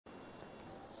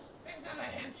He's not a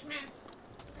henchman.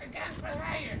 He's a gun for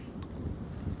hire.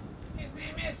 His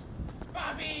name is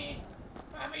Bobby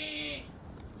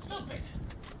Stupid.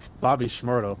 Bobby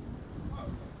Schmurdo. Oh,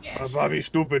 yes. Bobby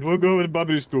Stupid. We'll go with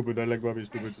Bobby Stupid. I like Bobby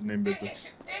Stupid's name better.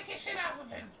 Take your shit off of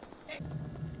him.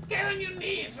 Get on your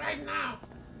knees right now.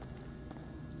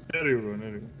 There you go. There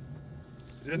you go.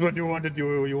 This is what you wanted.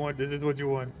 You want. This is what you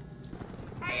want.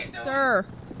 How you doing? Sir.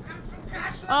 I'm from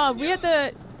Crash. We have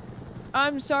to...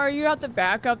 I'm sorry, you have to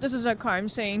back up. This is a crime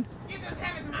scene. You don't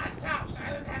have it marked off, so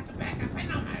I don't have to back up. I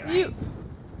know my rights.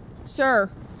 Sir,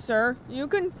 you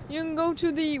can go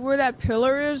to the where that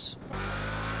pillar is. I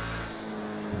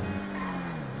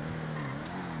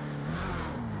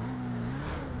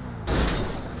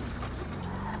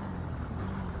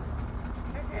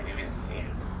didn't even see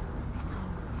him.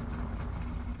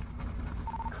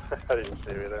 I didn't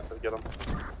see you there. Let's get him.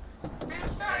 I'm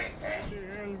sorry, sir.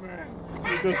 Hell, man.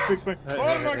 You just fixed my.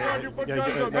 Oh my God! You put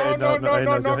guns on. No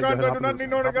No guns. I do not need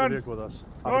no guns. No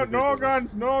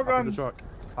guns. No guns.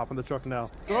 Hop in the truck now.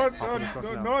 Do not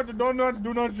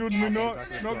shoot me. No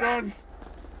guns.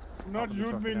 Do not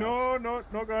shoot me. No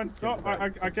guns. No, I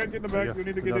can't get in the back. You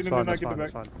need to get in and I get in the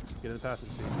back. Get in the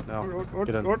passenger seat now.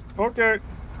 Get in. Okay.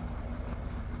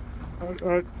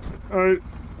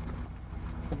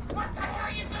 What the hell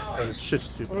are you That doing? is shit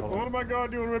stupid. Oh my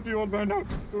God! You ripped the old man out.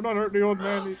 Do not hurt the old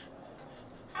man.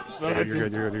 Yeah, you're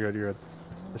good.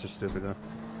 That's just stupid, huh?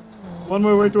 On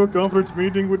my way to a conference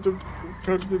meeting with the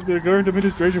current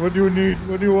administration. What do you need?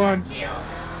 What do you want?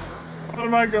 Oh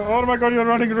my God! You're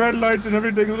running red lights and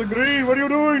everything. The green. What are you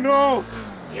doing? No.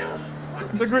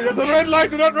 The green. It's a red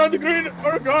light. Do not run the green.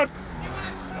 Oh God. You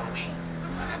wanna screw me?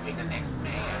 I'm gonna be the next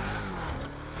mayor.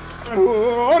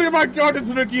 Oh my God! It's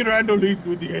Ricky Randall leads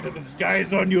with the hate of the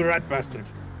skies on you, rat bastard.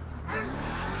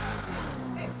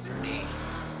 It's me.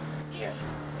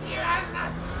 You are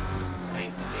not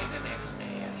going to be the next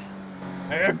mayor.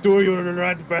 I have to. You're a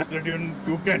rat bastard. You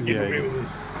can't get away with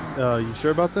this. You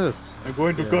sure about this? I'm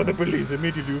going to call the police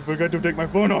immediately. You forgot to take my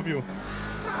phone off you.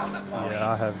 Call the police. Yeah,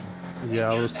 I have.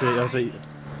 Yeah, I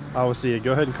will see it.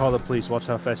 Go ahead and call the police. Watch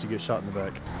how fast you get shot in the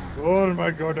back. Oh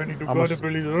my God! I need to call the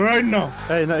police right now.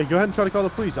 Hey, no, go ahead and try to call the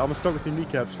police. I'm gonna start with your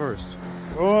kneecaps first.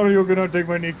 Oh, you're gonna take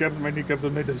my kneecaps. My kneecaps are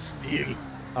made of steel.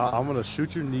 I'm gonna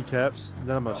shoot your kneecaps.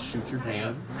 Then I'm gonna shoot your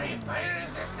brain. Are you fire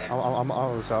resistant? I'm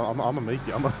gonna make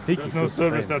you. I'm gonna make you. There's no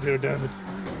service out here, damn it.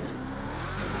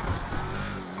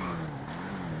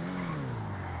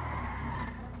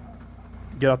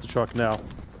 Get out the truck now.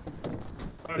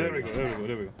 Oh, there we go.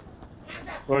 Hands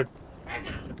up. What? Right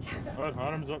now. Hands up. What?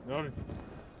 Arms up. All right.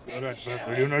 Take your shit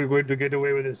away. You're not going to get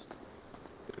away with this.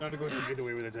 You're not going to get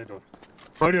away with it at all.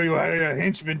 Why do you hire a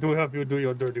henchman to help you do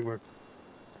your dirty work?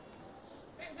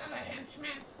 He's not a henchman.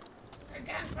 He's a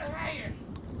gun for hire.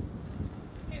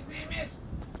 His name is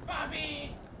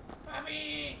Bobby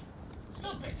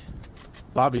Stupid.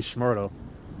 Bobby Schmurdo.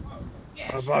 Oh,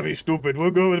 yes. Bobby Stupid.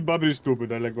 We'll go with Bobby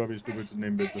Stupid. I like Bobby Stupid's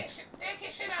name better. Take your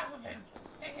shit off of him.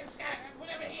 Take his guy,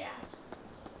 whatever he has.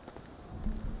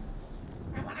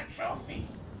 I want a trophy.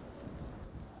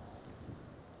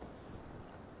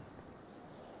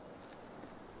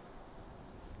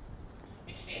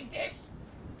 You see this?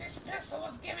 This pistol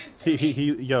was given to me.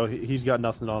 He's got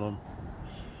nothing on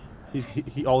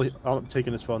him. I'm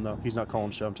taking his phone though. He's not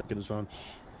calling shit. I'm taking his phone.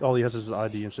 All he has is his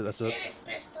ID and shit. That's it. See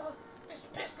this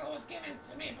pistol was given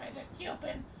to me by the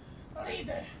Cuban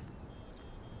leader.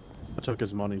 I took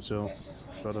his money, so. This is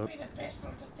going to be the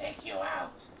pistol to take you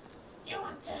out. You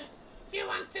want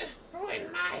to ruin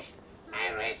my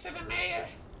race for the mayor?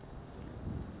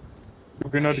 You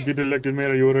cannot get elected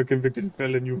mayor. You are a convicted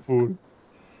felon, you fool.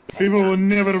 People will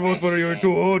never vote for you. You're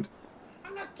too old.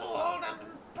 I'm not too old. I'm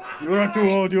prime. You're not too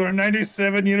old. You are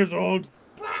 97 years old.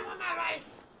 Prime of my life.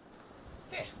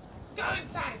 Go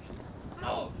inside.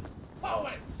 Move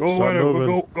forwards. Go where?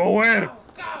 Go where?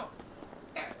 Go.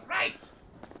 Right.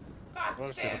 Go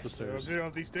upstairs.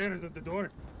 Up these stairs at the door.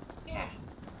 Yeah.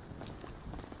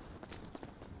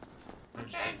 Don't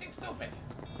try anything stupid.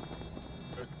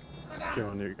 Go down. Get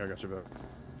on, Nick. I got your back.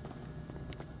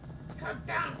 Go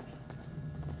down.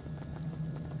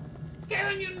 Get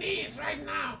on your knees right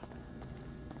now.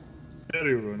 There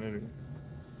you go.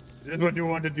 This is what you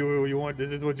wanted. You want.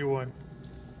 This is what you want.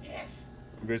 Yes.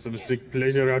 You get some sick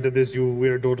pleasure out of this, you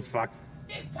weird old fuck.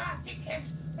 You thought you could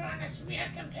run a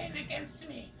smear campaign against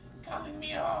me, calling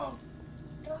me old.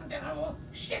 Telling them I will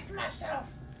shit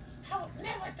myself. I would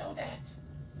never do that.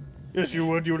 Yes, you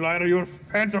would, you liar. Your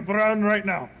pants are brown right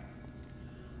now.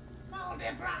 Oh,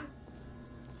 they're brown.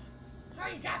 Oh,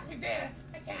 you got me there.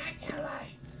 I can't lie.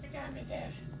 You got me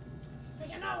there. But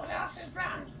you know what else is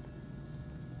brown?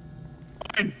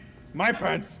 Mine. My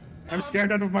pants. I'm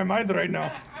scared out of my mind right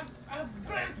now. A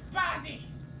burnt body.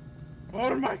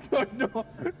 Oh my god, no.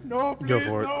 No, please, Go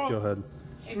for it. no. Go ahead.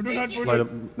 You do not put Light it.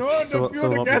 up- No, fill- the fill fuel,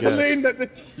 up the with gasoline. gas. You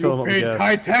Fill 'em up with paid gas.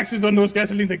 high taxes on those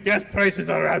gasoline. The gas prices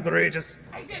are outrageous.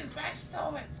 I didn't. I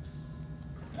stole it.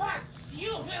 But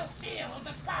you will feel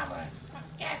the power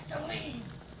of gasoline.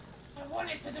 I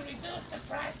wanted to reduce the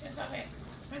prices of it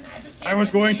when I became. I was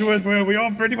going to mayor. as well. We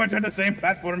all pretty much had the same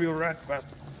platform, you rat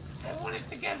bastard. I wanted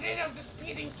to get rid of the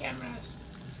speeding cameras.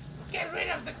 Get rid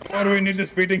of the cops. Why do we need the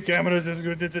speeding cameras?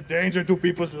 It's a danger to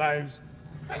people's lives.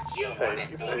 But you Hey, wanted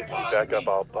if to you impose back me.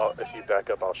 up, if you back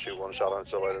up, I'll shoot one shot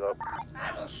until light it up.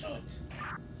 I will shoot.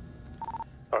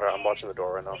 Alright, I'm watching the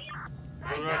door right now.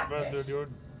 I You got rat bastard, this.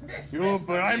 dude. This You, mess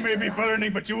but I of may be things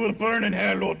burning, but you will burn in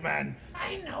hell, old man.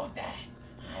 I know that.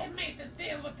 I made the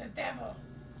deal with the devil.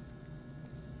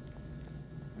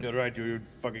 You're right, you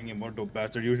fucking immortal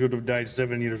bastard. You should have died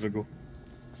 7 years ago.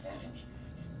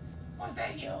 Was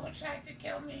that you who tried to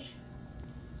kill me?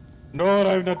 No,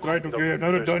 I've not tried to kill you. I've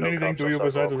never There's done no anything to you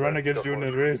cops outside, besides go run for it. against Go you in for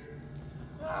a it. race.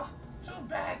 Oh, too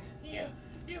bad. You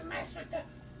mess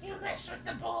with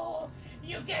the bull.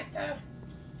 You get the.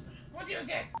 What do you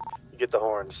get? You get the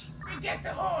horns. You get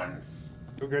the horns.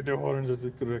 You get your horns, that's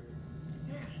correct.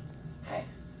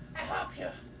 I hope you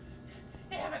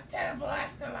have a terrible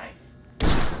afterlife.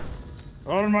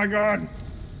 Oh my god!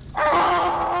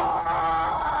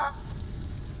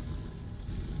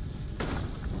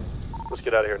 Let's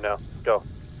get out of here now. Go.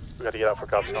 We gotta get out for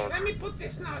cops coming. Let me put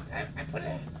this note. I'm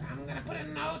gonna put a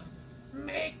note.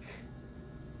 Make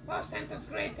Los Santos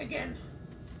great again.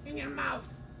 In your mouth.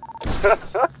 Alright,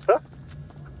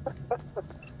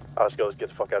 let's go. Let's get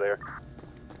the fuck out of here.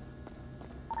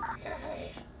 Let's get out of here.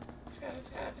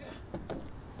 Let's go.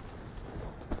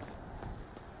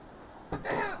 What the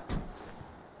hell?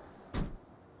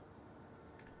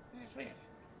 This is weird.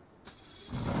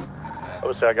 I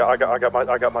would say I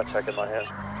got my tech in my hand.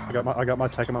 I got my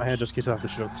tech in my hand just in case I have to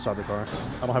shoot up the side of the car.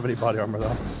 I don't have any body armor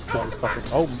though.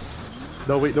 Oh,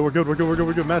 no wait, no, we're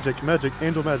good. Magic,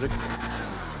 angel magic.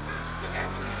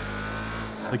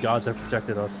 The gods have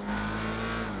protected us.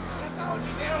 I told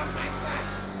you they're on my side.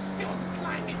 It was a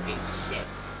slimy piece of shit.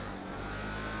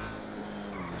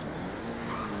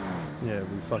 Yeah,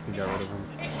 we fucking got rid of him.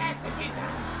 It had to be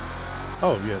done.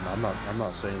 Oh yeah, no, I'm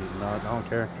not saying he's not. I don't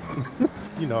care.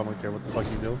 You know I don't care what the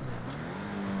fuck you do.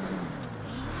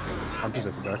 I'm just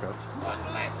at the backup.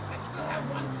 One less. I still have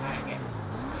one target.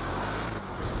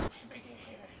 Should we get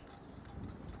here?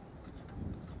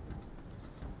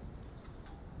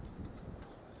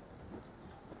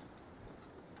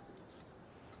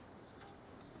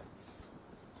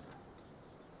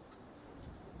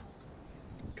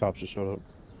 Cops just showed up.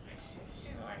 I see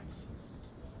the lights.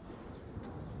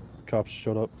 Cops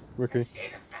showed up. I Ricky. see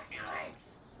the fucking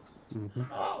lights. Mm-hmm.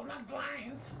 Oh, not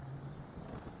blind.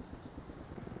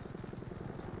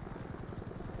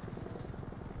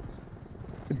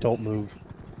 Don't move.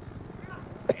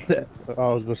 I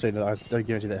was gonna say that I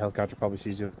guarantee that helicopter probably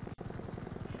sees you.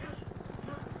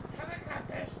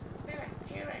 Helicopters, they're like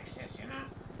T-Rexes, you know?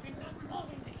 If you're not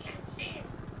moving, they can't see you.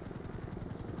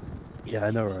 Yeah,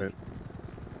 I know, right?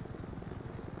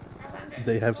 I learned that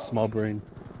They in have school. small brain.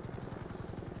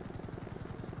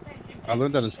 They can I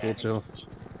learned that in take school too. T-Rex.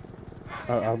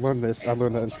 I learned this. I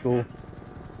learned that in school.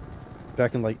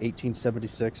 Back in like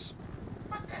 1876.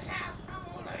 What the hell?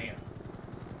 How old are you?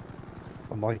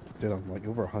 I'm like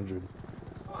over 100.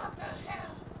 What the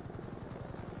hell?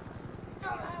 I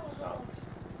thought I was old.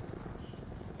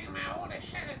 I think my oldest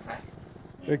shit is like...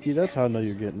 Ricky, that's how I know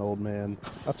you're getting old, man.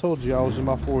 I told you I was in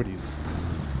my 40s.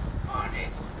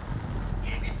 40s?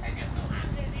 You just said you're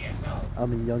 200 years old.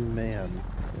 I'm a young man.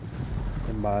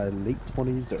 In my late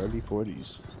 20s to early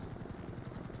 40s.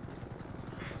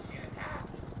 I see the cop.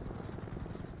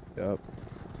 Yep.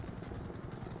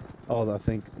 Oh, I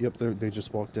think. Yep, they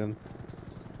just walked in.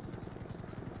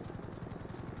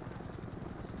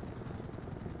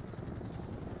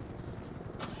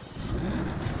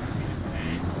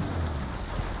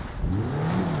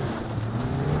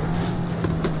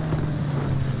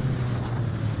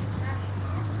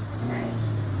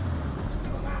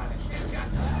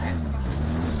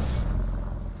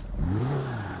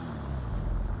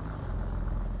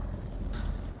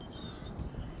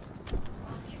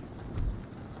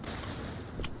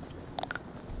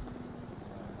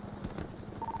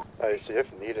 Hey, see, if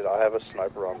needed, I have a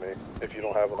sniper on me. If you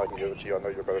don't have one, I can give it to you. I know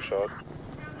you're a better shot.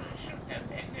 Shoot them.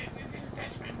 They didn't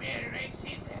touch my mirror race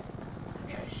either.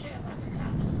 I give a shit about the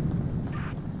cops.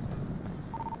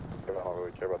 I don't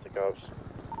really care about the cops.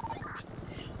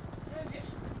 They're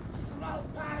just a small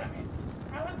part of it.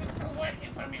 I want them still working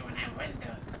for me when I win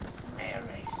the mayor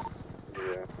race.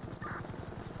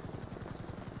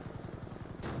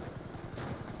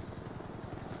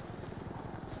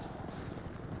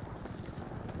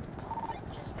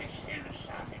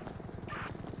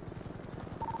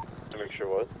 Make sure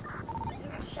what?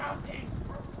 You're not shouting.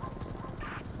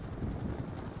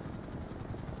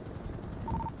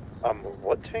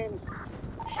 What team?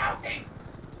 Shouting.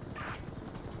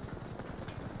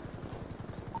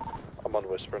 I'm on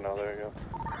whisper now, there you go.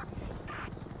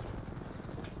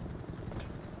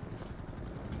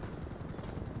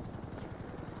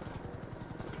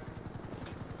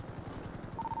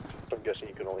 I'm guessing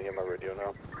you can only hear my radio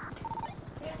now.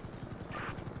 Yeah.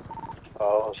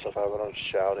 Oh, so if I went on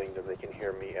shouting, then they can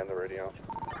hear me and the radio.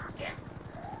 Yeah.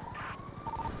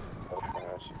 Okay,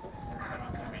 I see. There's another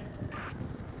one coming.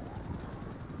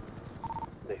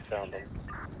 They found them.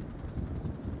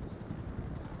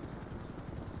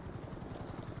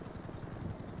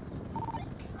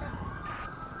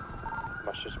 Am I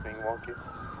just being wonky?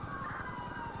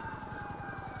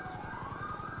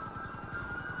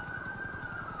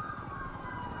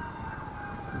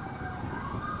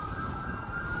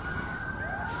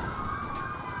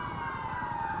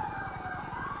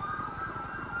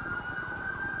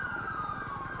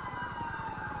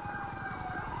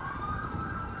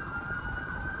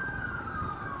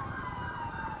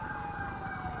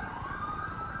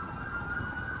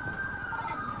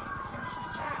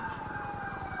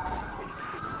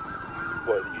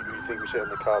 What, you think we should have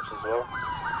the cops as well?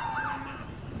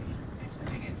 That's when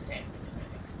they get safe with the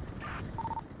medic.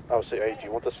 I would say, hey, do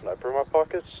you want the sniper in my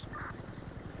pockets?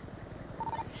 We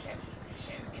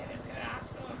should get him to the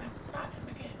hospital and then pop him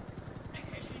again. Make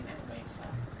sure he never wakes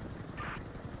up.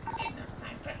 I need no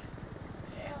sniper.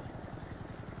 The hell?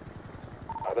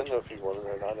 I don't know if you wanted it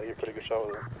or not. I know you're a pretty good shot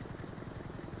with it.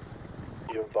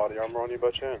 You have body armor on you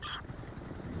by chance?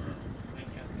 When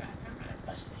you're that, I'm gonna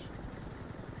bust you.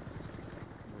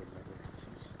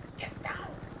 Get down!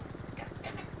 God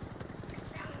damn it! Get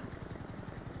down!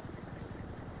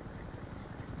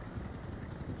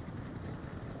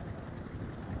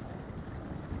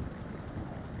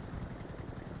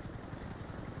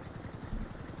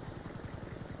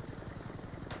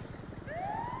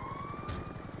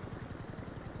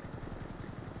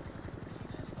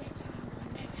 Stay down.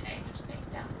 Make sure you stay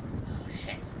down. Oh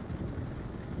shit.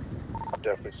 I'm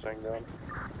definitely staying down.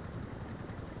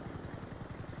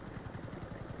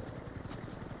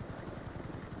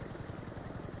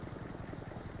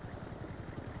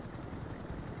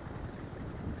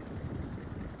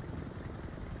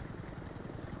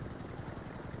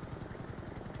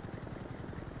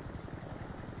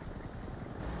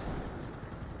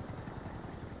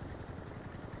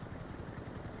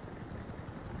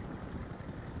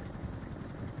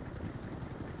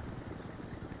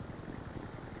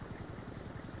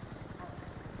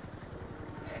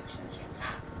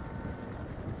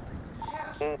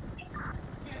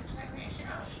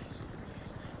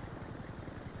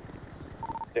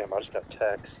 Damn, I just got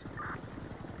text.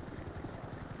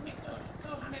 Me too.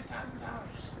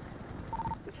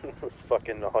 $200,000.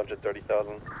 Fucking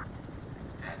 130,000.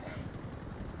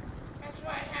 That's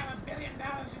why I have $1 billion in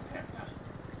crypto.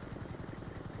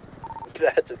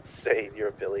 That's insane. You're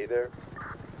a billionaire.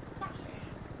 Fuck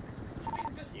yeah.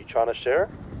 You trying to share?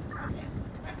 I've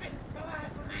been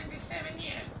alive for 97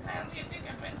 years. What the hell do you think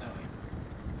I've been doing?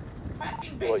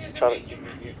 Fucking What, bitches you and trying making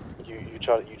money.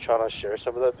 you trying to share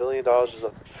some of that $1 billion as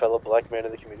a fellow black man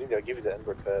in the community? I'll give you the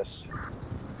N-word pass.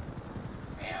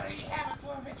 I already have a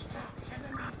 12-inch cock. I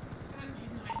don't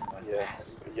need no N-word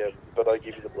pass. Yeah, but I'll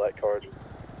give you the black card.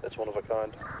 That's one of a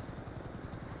kind.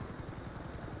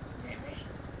 Maybe.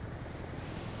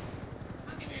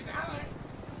 I'll give you $1.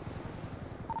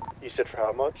 You said for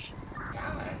how much?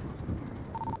 $1.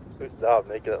 I'll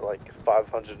make it like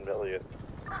 500 million.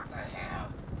 What the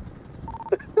hell?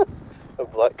 A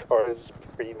black card is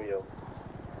premium.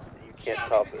 You can't Show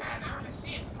top me the it. card. I want to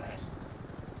see it first.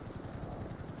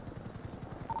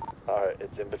 Alright,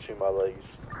 it's in between my legs.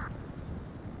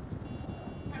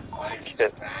 And 4 inches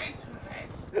of pride.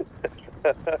 Alright.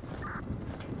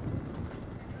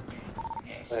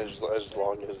 As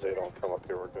long as they don't come up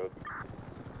here, we're good.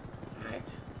 Alright.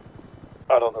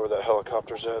 I don't know where that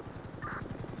helicopter's at.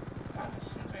 Oh,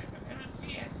 stupid, but they don't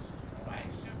see us. Why?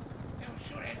 So they will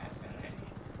shoot at us already.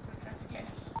 They're trying to get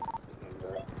us.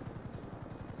 No.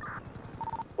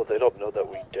 Well, they don't know that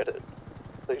we did it.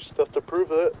 They just have to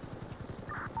prove it.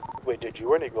 Wait, did you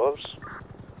wear any gloves?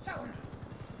 Hell no.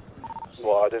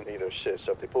 Well, I didn't either. Shit.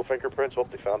 So if they pull fingerprints, well,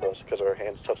 they found us because our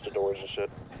hands touched the doors and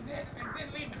shit. I did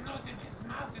leave a note in his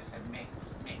mouth that said, make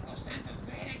Los Santos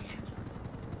great again.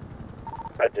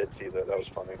 I did see that. That was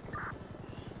funny.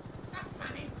 It's not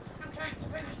funny. I'm trying to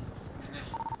win it.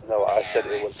 No, I said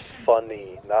it was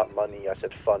funny, not money. I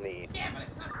said funny. Yeah, but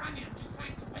it's not funny. I'm just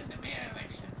trying to win the mayor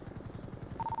election.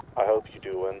 I hope you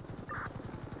do win.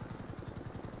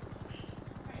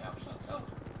 I hope so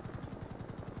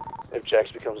If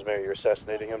Jax becomes mayor, you're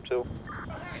assassinating him too? Oh,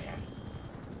 hell yeah.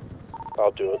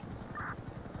 I'll do it.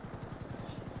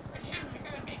 But him, I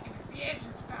gotta make it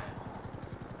aviation style.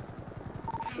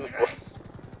 And with rice.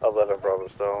 11 Bravo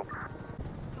style.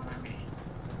 Over me.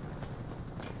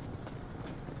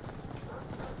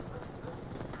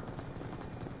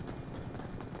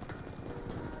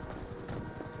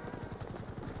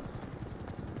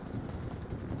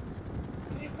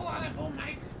 Can you pull out a boom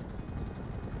mic?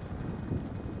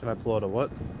 Can I pull out a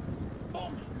what?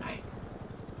 Boom mic.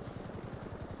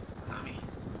 Tommy.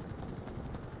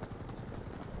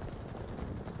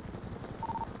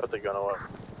 Put the gun away.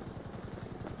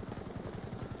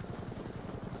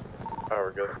 Alright,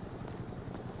 we're good.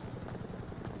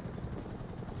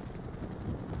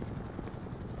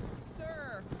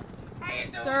 Sir. How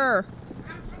you doing? Sir.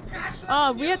 I'm from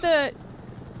Crash We have to.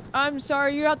 I'm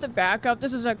sorry, you have to back up.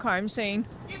 This is a crime scene.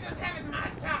 You don't have it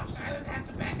marked off, so I don't have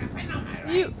to back up. I know my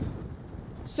rights. You-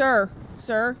 Sir,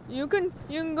 you can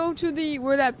go to the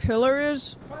where that pillar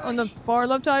is on the far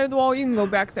left side of the wall. You can go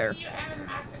back there. You haven't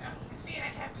marked it up. See, I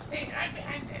have to stay right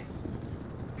behind this.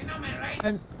 I know my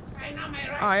rights. I know my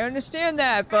rights. I understand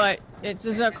that, but this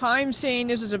is a crime scene.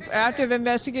 This is an active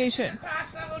investigation.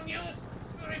 Cross-level news.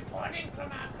 We're reporting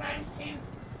from a crime scene.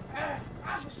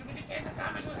 Officer, would you care to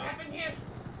comment what happened here?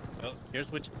 Well,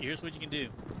 here's what you can do.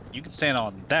 You can stand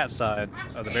on that side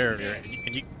of the barrier,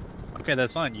 and you. Okay,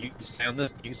 that's fine. You stay on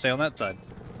this. You can stay on that side.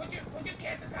 Would you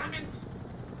care to comment?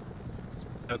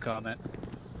 No comment.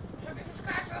 So this is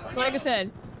cross-level news. Like I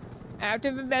said,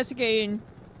 active investigating.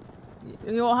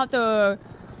 You'll have to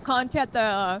contact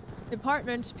the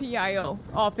department's PIO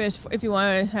office if you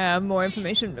want to have more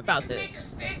information about You can make a this.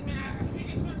 statement. We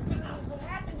just want to know what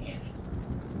happened here.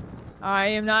 I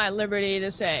am not at liberty to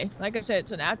say. Like I said,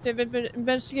 it's an active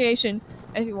investigation.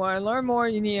 If you want to learn more,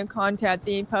 you need to contact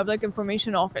the Public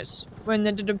Information Office when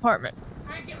the department.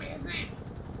 Alright, give me his name.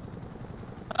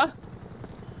 Huh?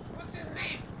 What's his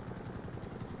name?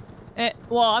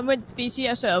 Well, I'm with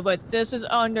BCSO, but this is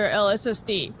under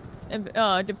LSSD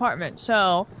department,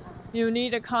 so you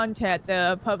need to contact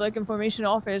the Public Information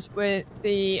Office with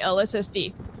the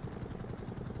LSSD.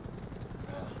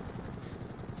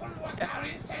 From what our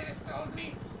insiders told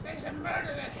me, there's a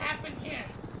murder that happened here.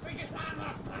 We just want to know.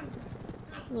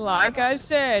 Like I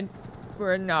said,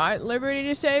 we're not at liberty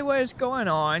to say what is going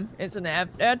on. It's an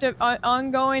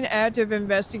ongoing active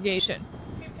investigation.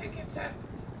 Do you think it's a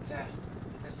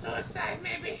suicide,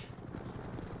 maybe?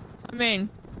 I mean,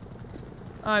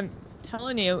 I'm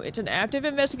telling you, it's an active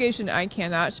investigation. I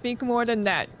cannot speak more than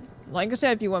that. Like I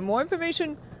said, if you want more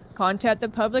information, contact the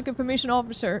Public Information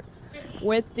Officer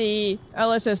with the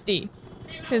LSSD,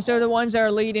 because they're the ones that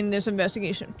are leading this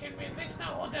investigation. Can we at least know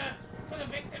who the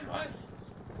victim was?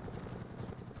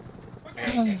 What's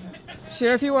taking the picture?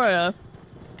 Sure, if you want to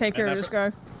take care of this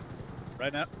guy.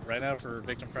 Right now, for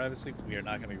victim privacy, we are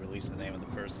not going to be releasing the name of the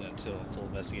person until full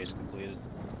investigation completed.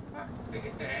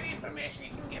 Is there any information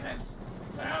you can give us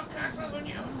for our Castle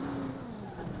News?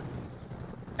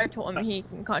 I told him he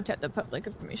can contact the Public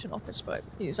Information Office, but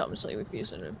he's obviously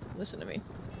refusing to listen to me.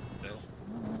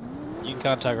 You can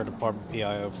contact our department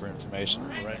PIO for information.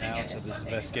 But right now, until this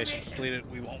investigation is completed,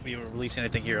 we won't be able to release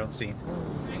anything here on scene.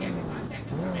 I get the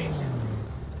contact information.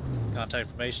 Contact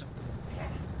information? Yeah.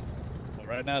 Well,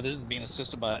 right now, this is being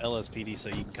assisted by LSPD, so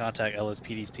you can contact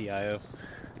LSPD's PIO.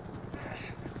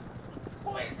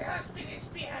 Who is LSPD's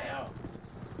PIO?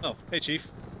 Oh, hey,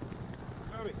 Chief.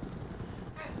 Howdy.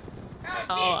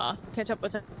 Oh, I'll catch up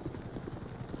with him.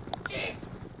 Chief!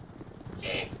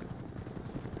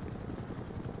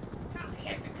 Don't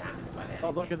hit the comment about anything. Oh,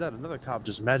 look at that. Another cop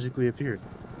just magically appeared.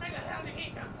 Where the hell did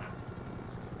he come from?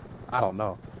 I don't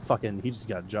know. Fucking, he just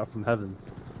got dropped from heaven.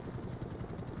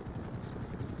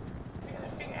 We gotta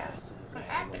figure out what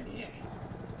happened here.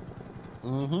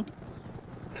 Mm-hmm.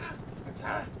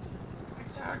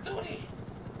 It's our duty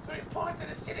to report to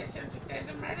the citizens if there's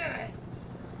a murderer.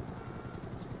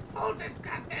 Hold that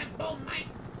goddamn boom, Mike.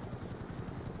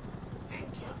 Thank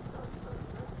you.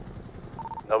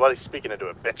 Nobody's speaking into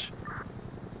it, bitch.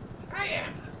 I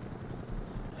am.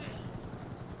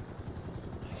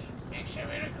 Make sure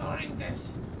we're recording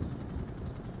this.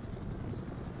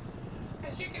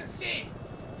 As you can see,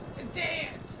 today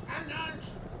at unknown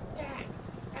time,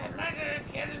 a murderer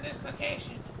here in this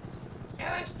location.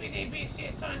 LSPD,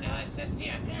 BCSO, and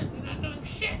LSSD are apparently not doing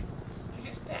shit. They're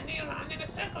just standing around in a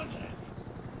circle jerk.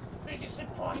 We're just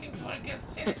reporting to our good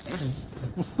citizens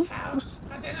how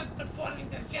they're not performing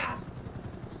their job.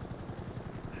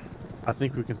 I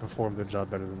think we can perform their job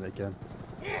better than they can.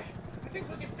 Yeah, I think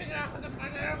we can figure out who the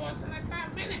murderer was in like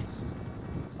 5 minutes.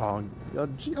 Oh,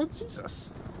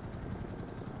 Jesus.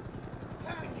 I'm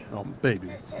telling you. Oh, baby.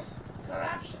 This is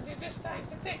corruption. They're just trying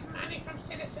to take money from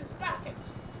citizens'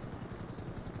 pockets.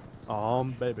 Oh,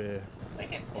 baby. We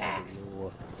get taxed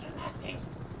Oh. for nothing.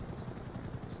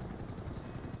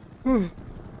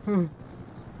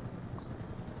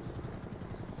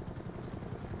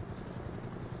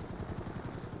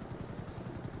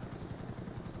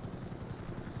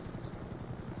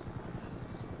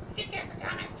 Did you get the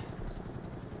comment?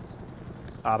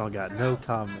 I don't got no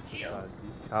comments besides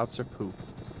these cops are poop.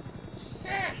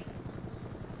 Sir!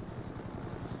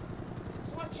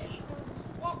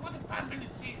 What department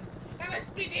is here?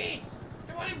 LSPD!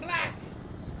 The one in black!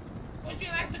 Would you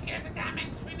like to give the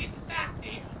comments? We need to talk to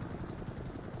you.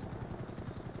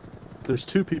 There's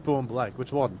 2 people in black.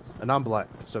 Which one? And I'm black,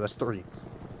 so that's 3.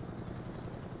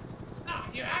 No,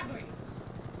 you're ugly.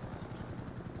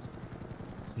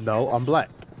 No, I'm black.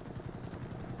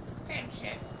 Same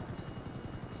shit.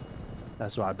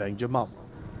 That's why I banged your mom.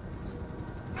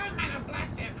 How am I not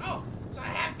black then? Oh, so I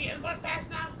have the N-word pass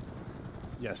now?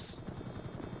 Yes.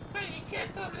 Well, you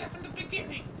can't tell me that from the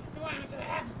beginning. You wanted me to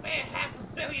pay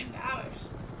 $500 million.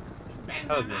 Bang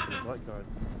my Oh, yeah, mama. black card.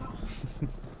 Oh,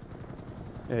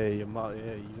 Hey, your mom.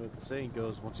 Yeah, you know what the saying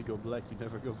goes: once you go black, you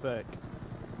never go back.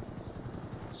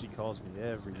 She calls me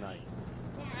every night.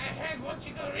 well, I heard once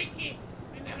you go Ricky,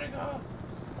 you never go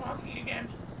walking again.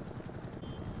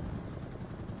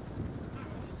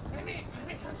 Let me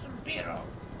find some B-roll.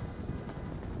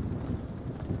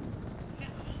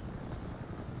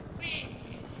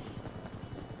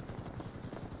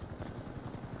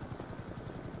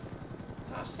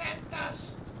 Los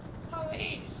Santos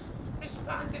police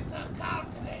responded to a call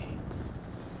today.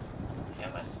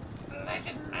 It was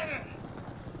alleged murder.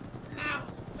 Now,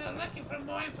 we're looking for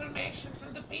more information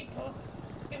from the people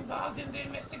involved in the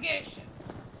investigation.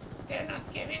 They're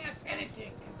not giving us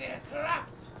anything because they're corrupt.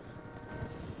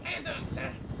 How you doing,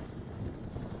 sir?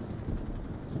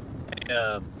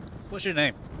 Hey, what's your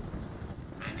name?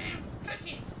 My name,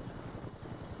 Tricky.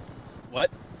 What?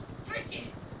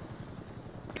 Tricky.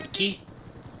 Tricky?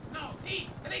 No, T.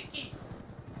 Tricky.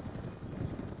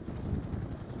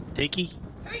 Tiki?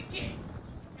 Tricky.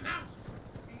 You know?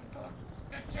 You can pull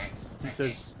good tricks. He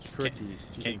Tricky. says tricky.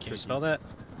 He said Can you tricky. spell that?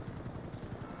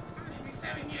 I'm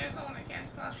 97 years old. I can't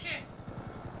spell shit.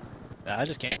 I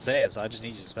just can't say it, so I just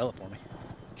need you to spell it for me.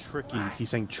 Tricky. Why? He's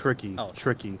saying tricky. Oh.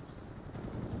 Tricky.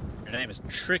 Your name is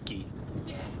Tricky.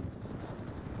 Yeah.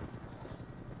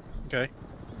 Okay.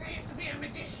 'Cause I used to be a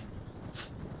magician.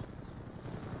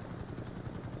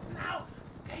 Now,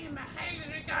 I am a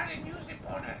highly regarded news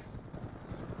reporter.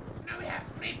 Now we have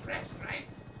free press, right?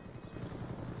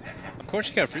 Of course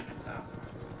you got free-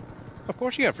 Of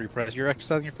course you got free press. You're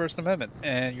exercising your First Amendment,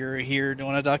 and you're here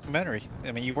doing a documentary.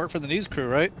 I mean, you work for the news crew,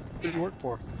 right? Who do you work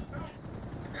for? Well,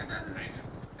 that doesn't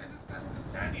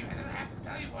concern you. I don't have to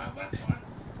tell you what I work for.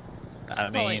 I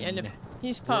Probably mean,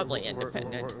 he's probably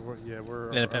independent. Yeah,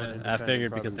 we're independent. I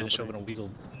figured because they didn't show up in a weasel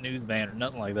news van or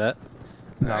nothing like that.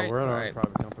 No, Right, we're in our own right.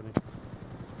 private company.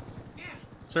 Yeah.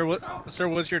 Sir,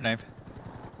 what's your name?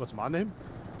 What's my name?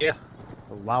 Yeah.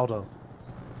 Lauda.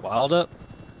 Wild Up?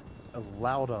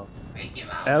 Lauda. Thank you,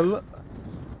 Laura.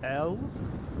 Louta.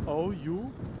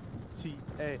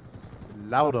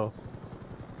 Lauda.